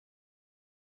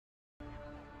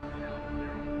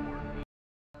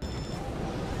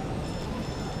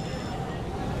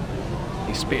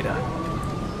Espera.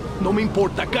 No me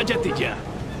importa, cállate ya.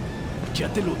 Ya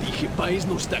te lo dije, Páez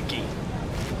no está aquí.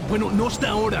 Bueno, no está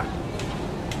ahora.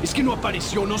 Es que no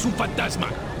apareció, no es un fantasma.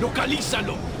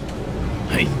 ¡Localízalo!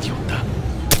 ¡Ay, idiota!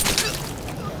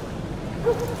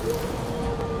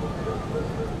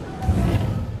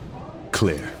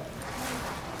 Clear.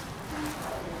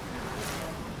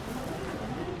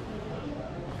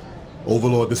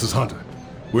 Overlord, this is Hunter.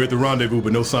 We're at the rendezvous,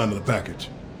 but no sign of the package.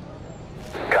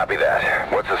 Copy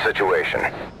that. What's the situation?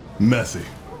 Messy.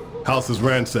 House is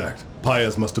ransacked.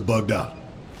 Paez must have bugged out.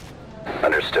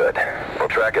 Understood. We'll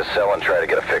track his cell and try to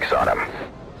get a fix on him.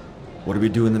 What do we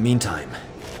do in the meantime?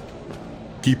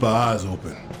 Keep our eyes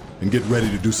open and get ready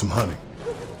to do some hunting.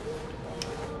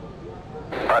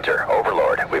 Hunter,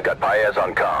 Overlord, we've got Paez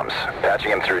on comms.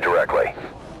 Patching him through directly.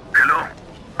 Hello?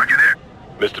 Are you there?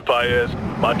 Mr. Paez,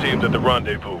 my team's at the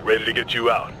rendezvous, ready to get you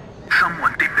out.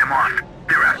 Someone tip them off.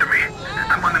 They're after me.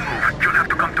 I'm on the move. You'll have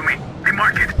to come to me. They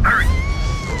mark it. Hurry!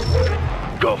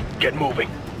 Go, get moving.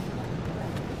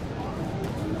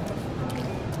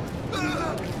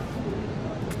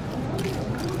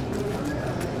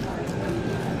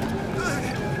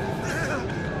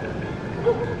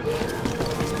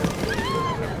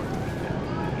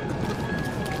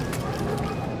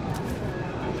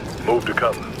 Move to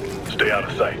cover. Stay out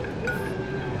of sight.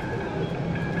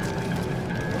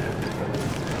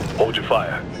 Hold your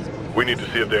fire. We need to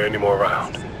see if there are any more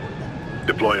around.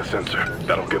 Deploy a sensor.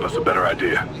 That'll give us a better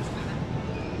idea.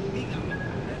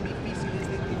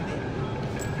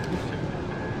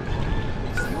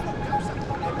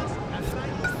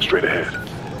 Straight ahead.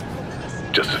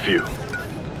 Just a few.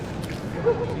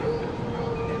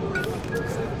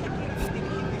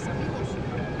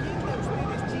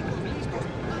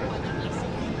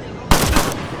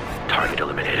 Target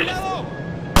eliminated.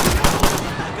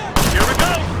 Here we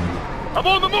go! I'm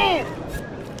on the move!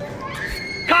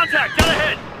 Contact, down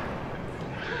ahead!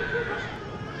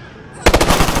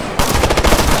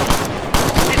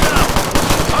 He's out!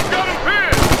 I've got him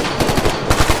pinned!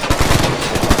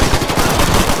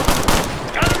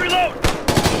 Gotta reload!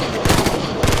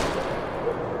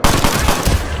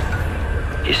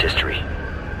 He's history.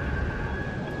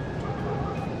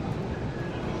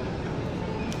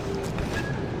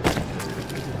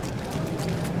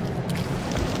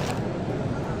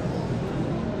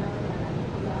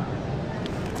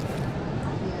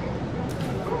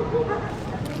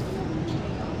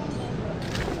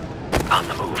 On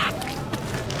the move.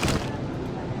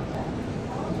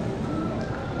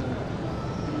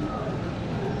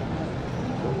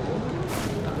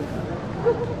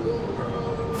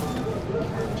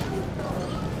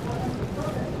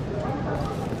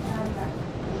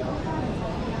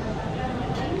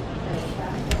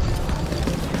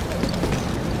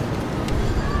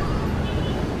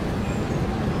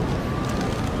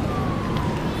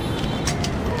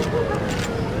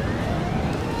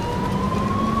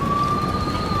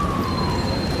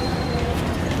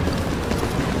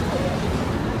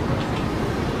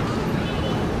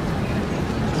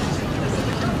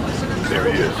 There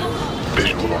he is.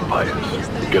 Visual on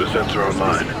Paez. Get a sensor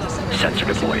online. Sensor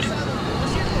deployed.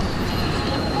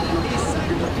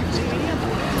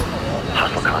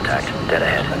 Hostile contact. Dead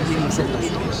ahead.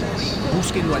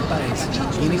 Búsquenlo al Páez.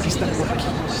 Tiene que estar por aquí.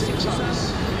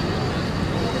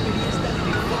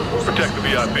 Protect the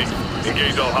VIP.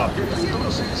 Engage all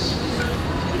hostiles.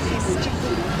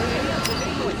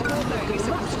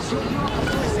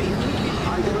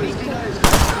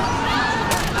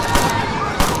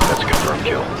 That's a confirmed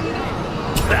kill.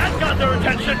 That got their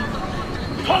attention!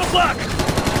 Call black!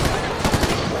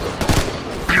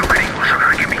 You gringos are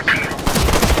gonna give me key.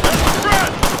 That's my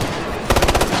friend!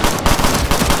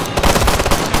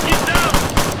 He's down!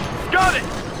 Got it!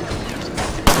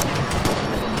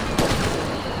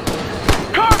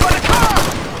 Car by the car!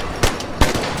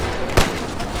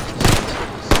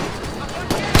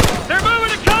 They're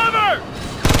moving to cover!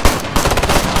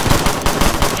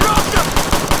 Dropped him!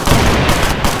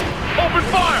 Open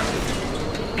fire!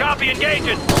 Copy,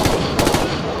 engaging!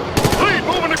 Lead,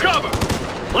 moving to cover!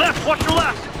 Left, watch your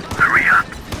left! Hurry up.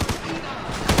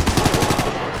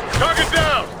 Target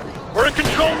down! We're in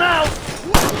control now!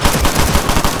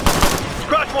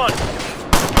 Scratch one!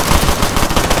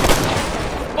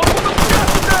 Open the gas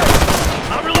today!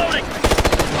 I'm reloading!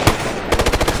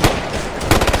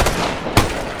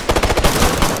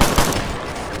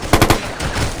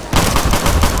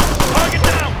 Target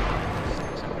down!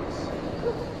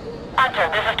 Hunter,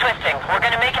 this is Twisting. We're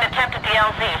gonna make an attempt at the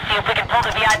LZ, see if we can pull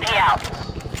the VIP out.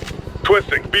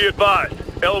 Twisting, be advised.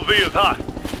 LV is hot.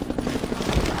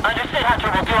 Understood,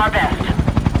 Hunter. We'll do our best.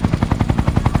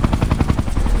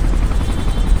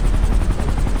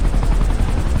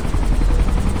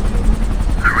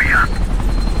 Hurry up.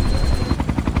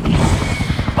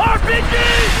 RPG!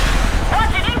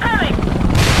 Watch it, incoming!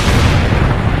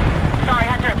 Sorry,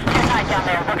 Hunter. It's too tight down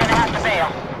there. We're gonna have to bail.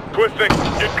 Twisting,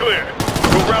 get clear.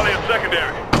 We'll rally at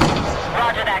secondary.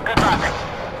 Roger that. Good luck.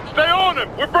 Stay on them!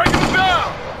 We're breaking them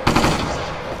down!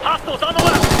 Hostiles on the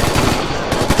left!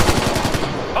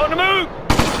 On the move!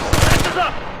 Fences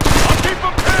up! I'll keep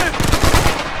them pinned!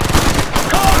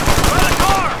 Car! By the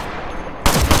car!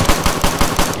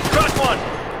 Crash one!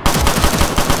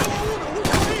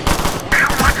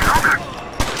 How much longer?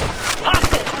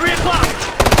 Hostile! 3 o'clock!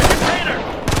 The container!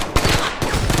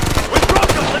 We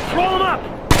broke them! Let's roll them up!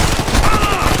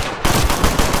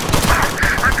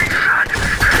 I'm being shot.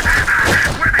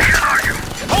 Where the hell are you?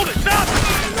 Hold it! Stop!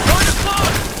 Join the floor!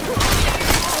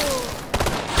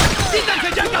 ¡Quítanse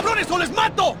ya, cabrones, o les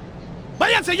mato!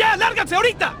 ¡Váyanse ya! ¡Lárganse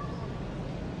ahorita!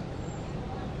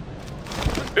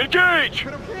 Engage!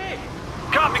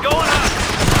 Copy, going up!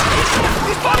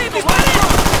 ¡Disparen, disparen!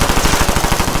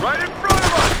 Right in front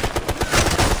of us!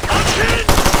 Action!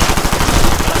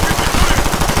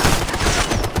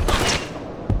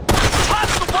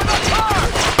 Hostile from the car!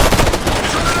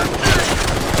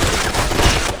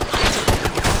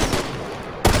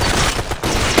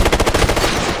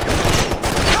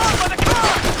 Car by the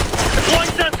car!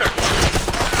 Deploying sensor!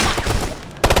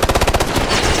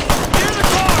 Near the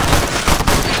car!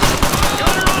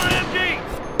 Gunner on MG!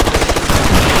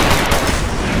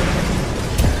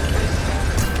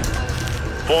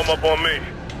 Form up on me.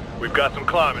 We've got some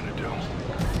climbing to do.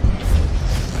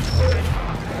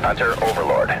 Hunter,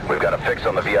 Overlord. We've got a fix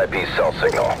on the VIP cell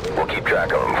signal. We'll keep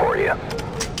track of him for you.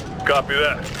 Copy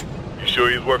that. You sure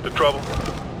he's worth the trouble?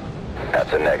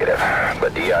 That's a negative.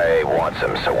 But DIA wants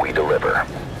him, so we deliver.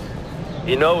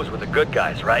 He knows we're the good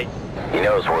guys, right? He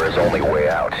knows we're his only way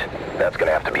out. That's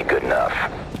gonna have to be good enough.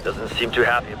 Doesn't seem too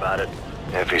happy about it.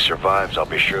 If he survives, I'll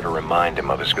be sure to remind him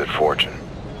of his good fortune.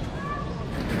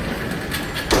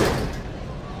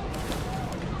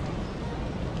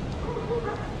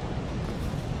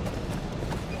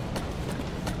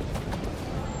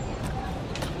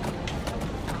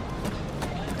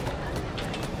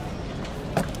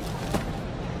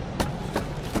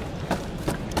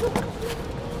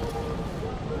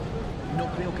 No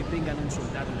creo que tengan un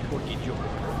soldado mejor que yo.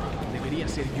 Debería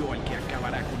ser yo el que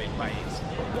acabará con el país.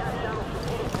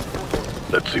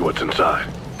 Let's see what's inside.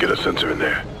 Get a sensor in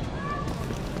there.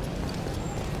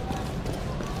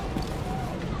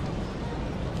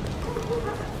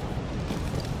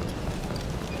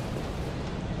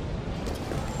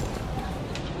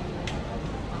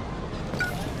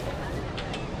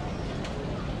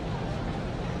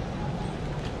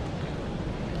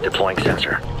 Deploying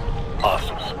sensor.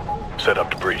 Hostiles. Set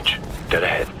up to breach. Dead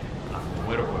ahead.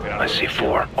 I see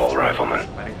 4, all riflemen.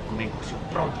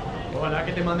 Ojalá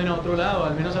que te manden a otro lado,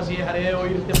 al menos así dejaré de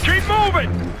oírte. Keep moving!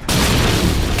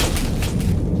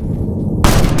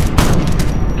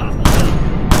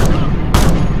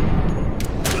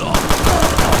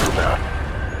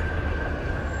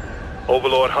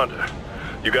 Overlord Hunter,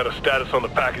 you got a status on the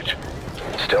package?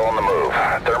 Still on the move.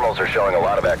 Thermals are showing a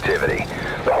lot of activity.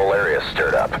 The whole area's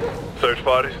stirred up. Search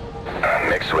parties?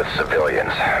 Mixed with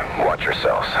civilians. Watch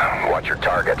yourselves. Watch your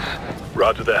targets.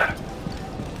 Roger that.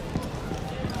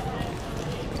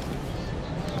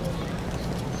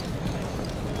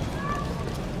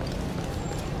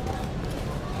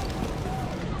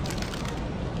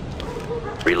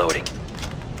 Reloading.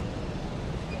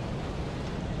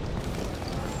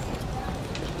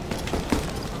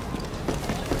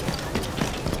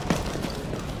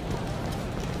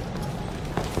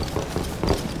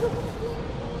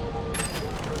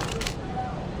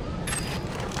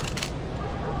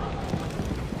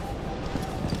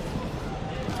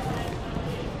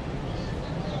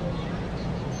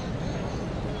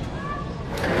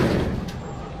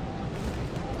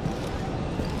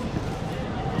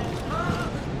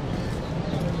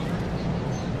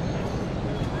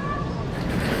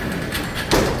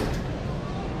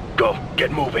 Go,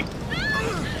 get moving.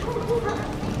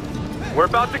 We're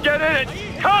about to get in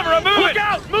it. Cover, I'm moving. Look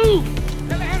out, move.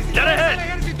 Get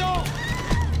ahead.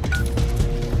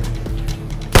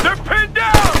 They're pinned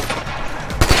down.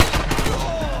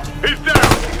 He's down.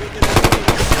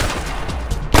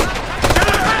 Get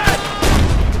ahead.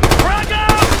 Frag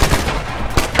out.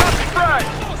 Copy, frag.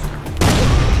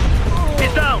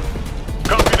 He's down.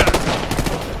 Copy that.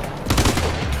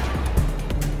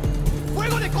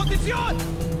 ¡Fuego de contención!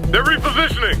 They're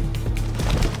repositioning.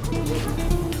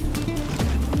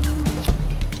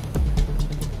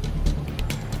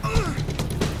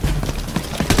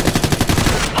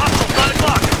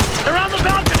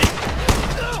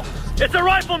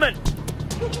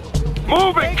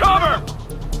 Move it! Cover!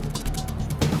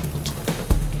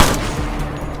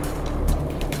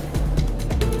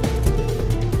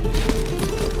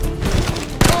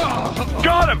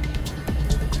 Got him!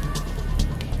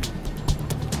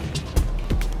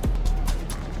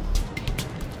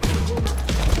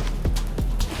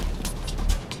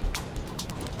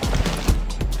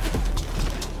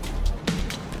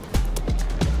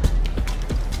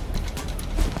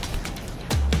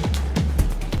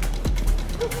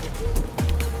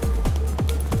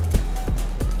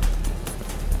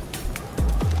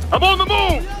 I'm on the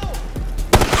move!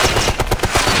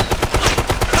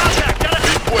 Contact! Gotta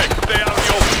be quick! Stay out of the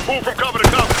open. Move from cover to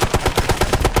cover.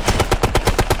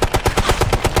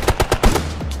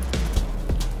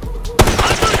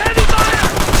 Under heavy fire!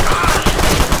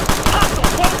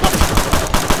 Hostile!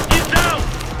 He's down!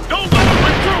 Don't let him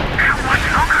win through! How much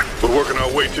longer? We're working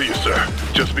our way to you, sir.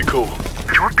 Just be cool.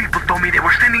 Your people told me they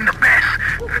were sending the best.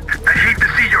 I hate to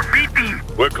see your B team.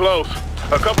 We're close.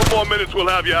 A couple more minutes, we'll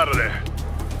have you out of there.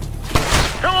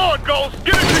 Come on, Ghost!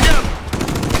 Get it together!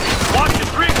 Watch it,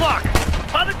 3 o'clock!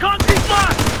 By the concrete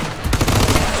block!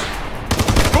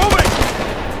 Moving!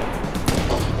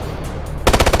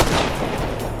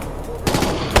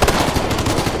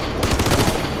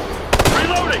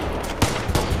 Reloading!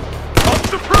 Up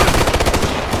the front!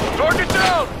 Target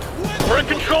down! We're in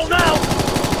control now!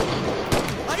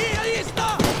 Ahí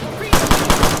está!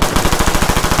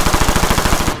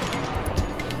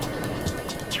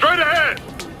 Straight ahead!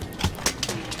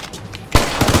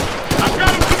 I've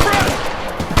got him suppressed!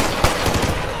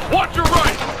 Watch your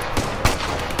right!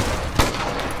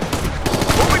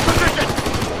 Moving position!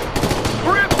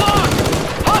 3 o'clock!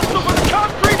 Hostile for the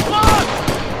concrete block!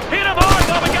 Hit him hard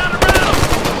while we got around!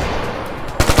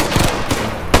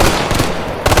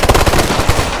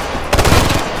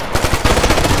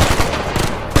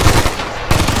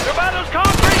 They're by those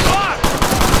concrete blocks!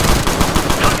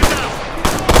 Knock it down!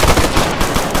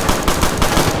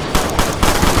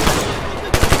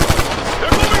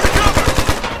 They're moving to cover!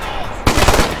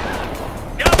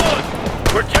 Cowboys!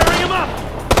 We're tearing him up!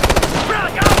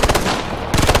 Frag out!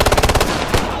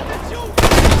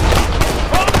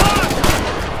 Fall apart!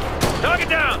 Target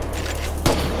down!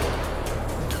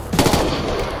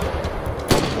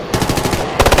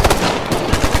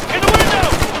 In the window!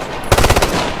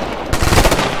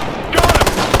 Got him!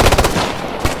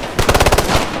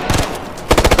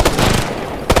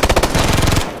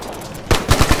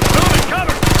 Moving,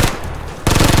 cover!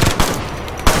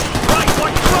 Right,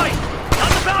 watch your right! On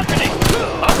the balcony!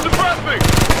 I'm suppressing!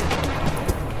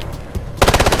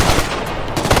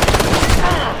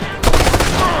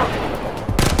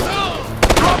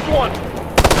 Dropped one!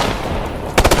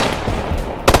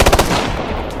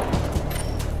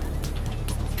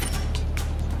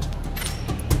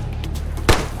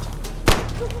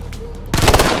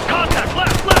 Contact,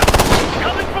 left!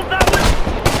 Coming from that way!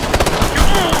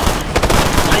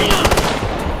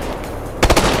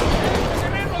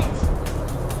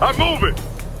 I'm moving!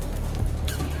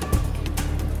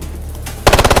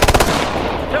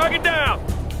 Target down!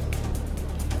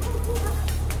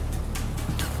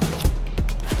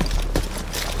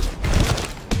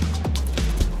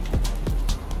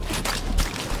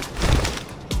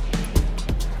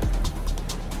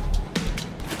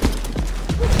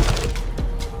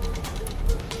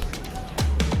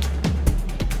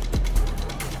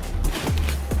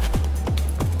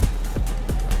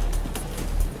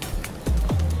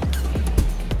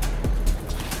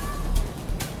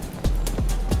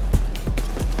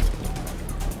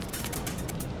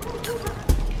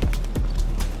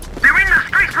 They're in the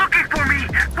streets looking for me.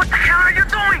 What the hell are you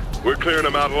doing? We're clearing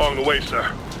them out along the way,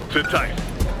 sir. Sit tight.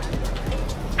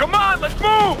 Come on, let's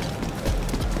move!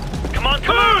 Come on,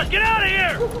 get out of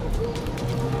here!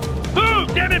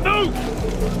 Move, damn it, move!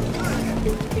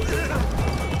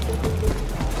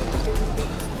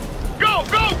 Go!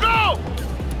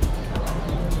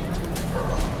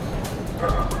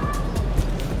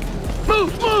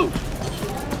 Move!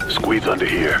 Squeeze under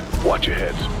here. Watch your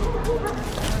heads.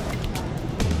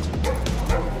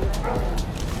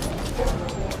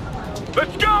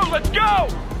 Let's go!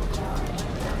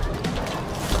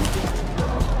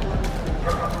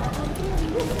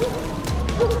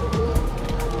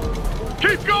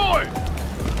 Keep going!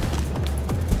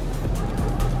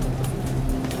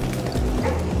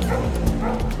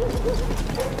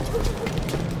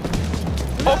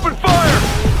 Open fire!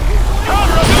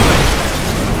 Counter, I'm moving!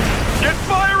 Get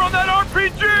fire on that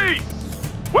RPG!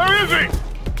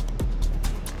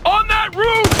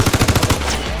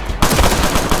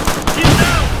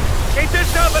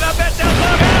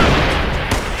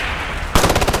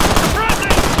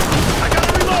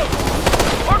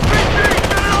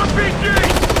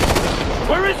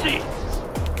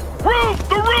 Roof!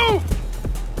 The roof!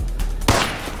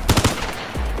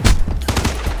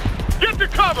 Get to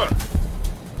cover!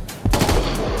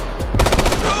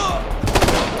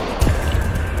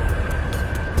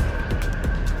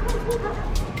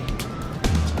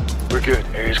 We're good.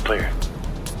 Area's clear.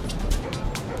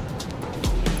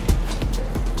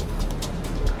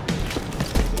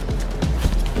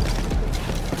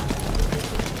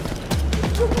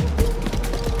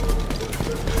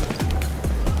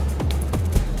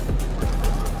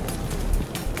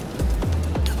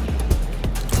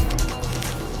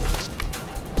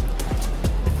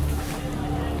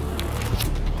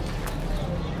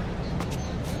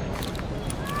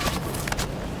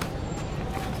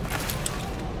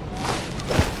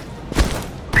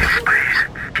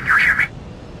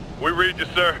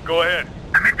 Sir, go ahead.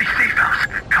 I'm at the safe house.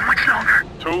 How much longer?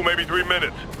 2, maybe 3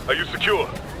 minutes. Are you secure?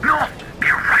 No,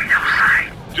 they're right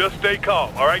outside. Just stay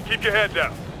calm, all right? Keep your head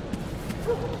down.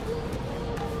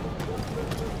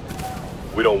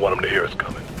 We don't want them to hear us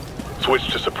coming. Switch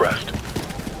to suppressed.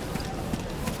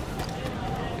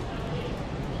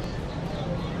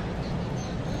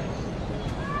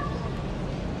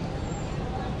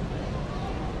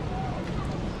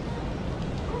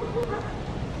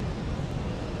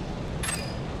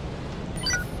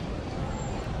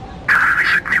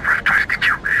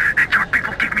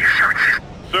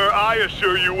 I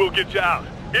assure you we'll get you out,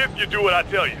 if you do what I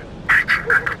tell you.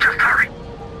 Just hurry.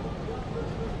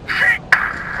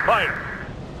 Higher!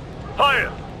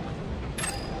 Higher!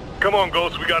 Come on,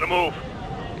 Ghost, we gotta move.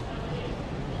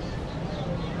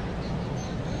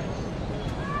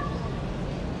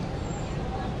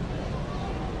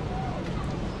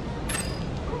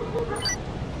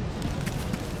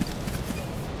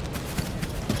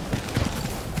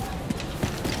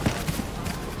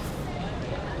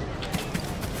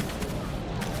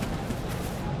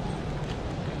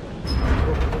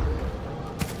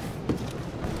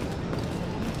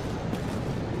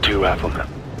 Riflemen.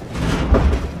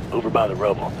 Over by the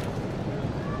rubble.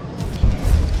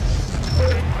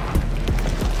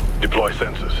 Deploy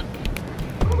sensors.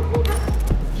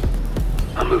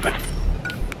 I'm moving.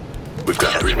 We've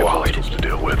got 3 more hostiles to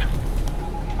deal with.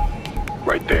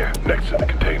 Right there, next to the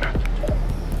container.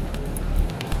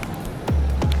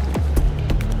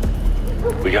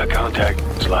 We got contact.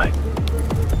 Slide.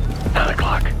 9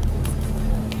 o'clock.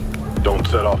 Don't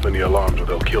set off any alarms or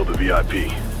they'll kill the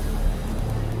VIP.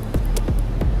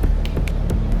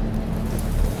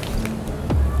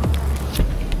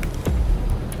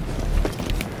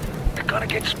 Gonna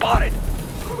get spotted.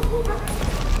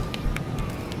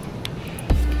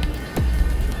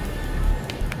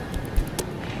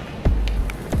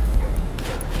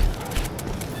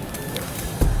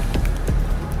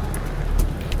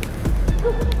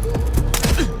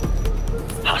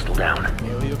 Hostile down.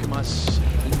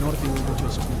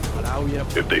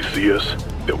 If they see us,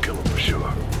 they'll kill them for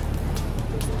sure.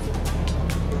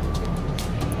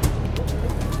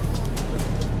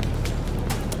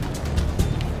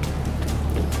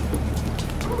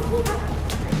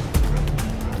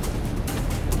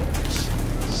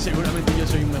 Seguramente yo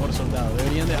soy un mejor soldado.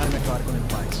 Deberían dejarme acabar con el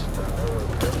país.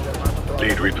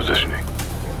 Lead repositioning.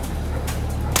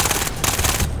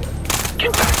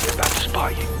 Get back, they're about to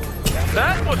spot you.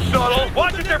 That was subtle!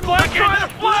 Watch it, they're flanking! Trying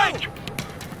to flank!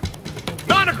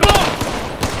 9 o'clock!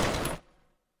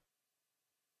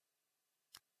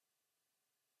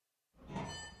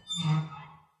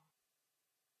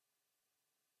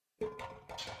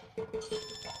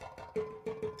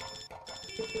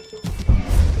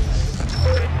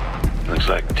 Looks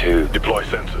like 2. Deploy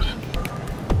sensors.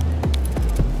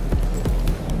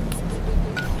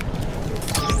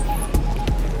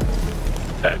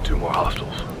 Add 2 more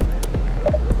hostiles.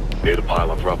 Near the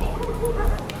pile of rubble.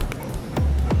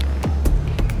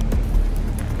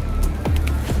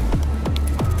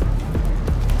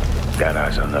 Got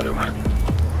eyes on another one.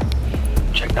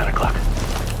 Check 9 o'clock.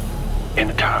 In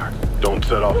the tower. Don't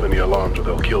set off any alarms or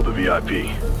they'll kill the VIP.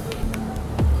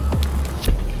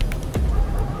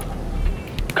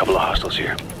 Couple of hostiles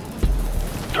here.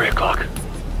 3 o'clock.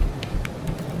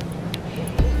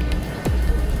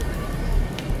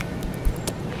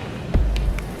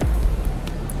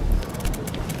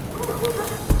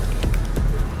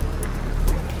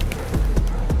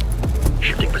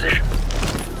 Shifting position.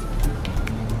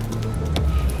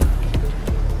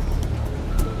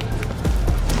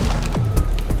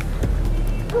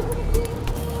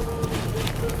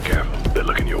 Careful, they're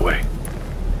looking your way.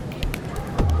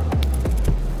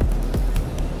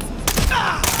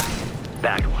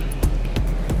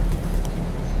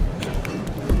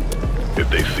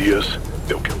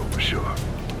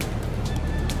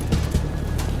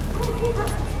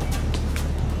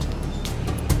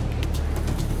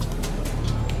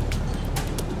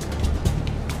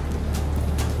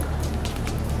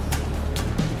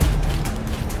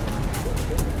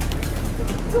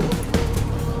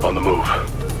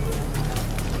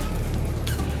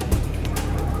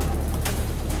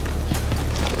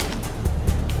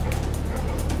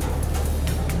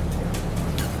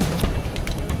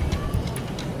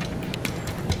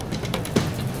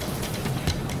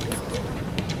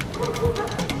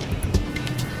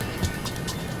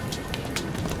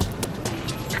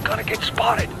 gonna get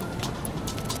spotted.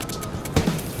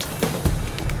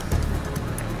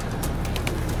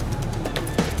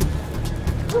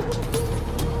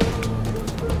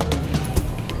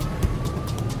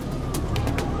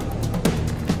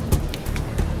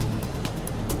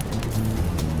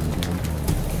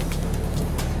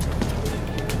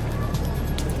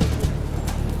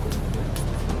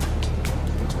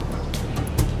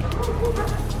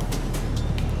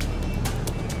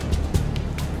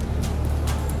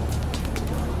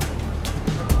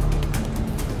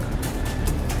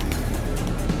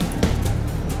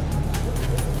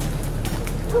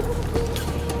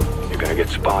 You're gonna get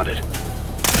spotted.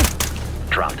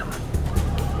 Dropped him.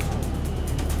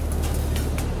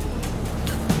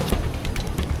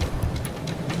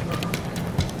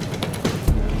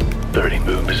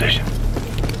 Move in position.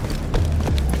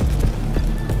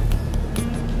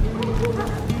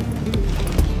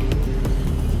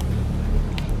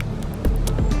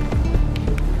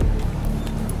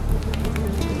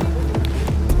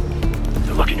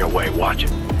 They're looking your way, watch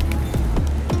it.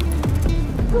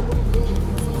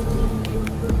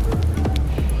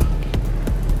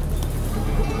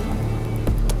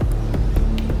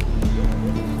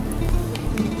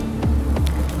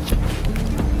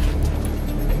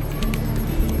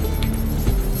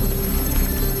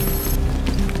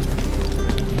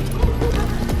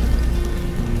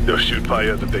 They'll shoot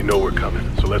Payet if they know we're coming,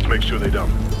 so let's make sure they don't.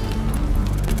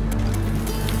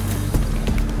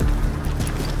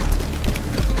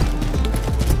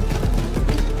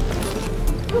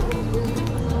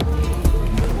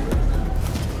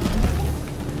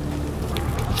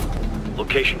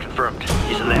 Location confirmed.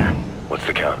 He's in there. What's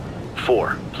the count?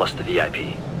 4, plus the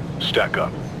VIP. Stack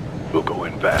up. We'll go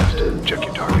in fast. Check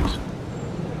your targets.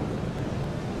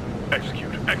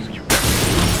 Execute, execute.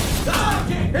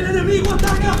 ¡El enemigo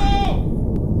ataca!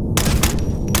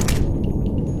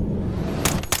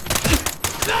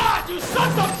 You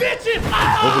sons of bitches!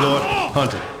 Overlord,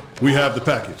 Hunter, we have the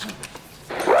package.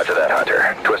 Roger that,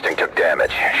 Hunter. Twisting took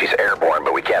damage. She's airborne,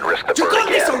 but we can't risk the You bird call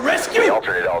this again. a rescue? The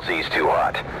alternate LZ's too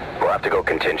hot. We'll have to go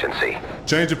contingency.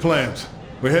 Change of plans.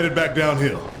 We're headed back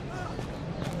downhill.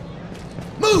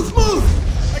 Move, move!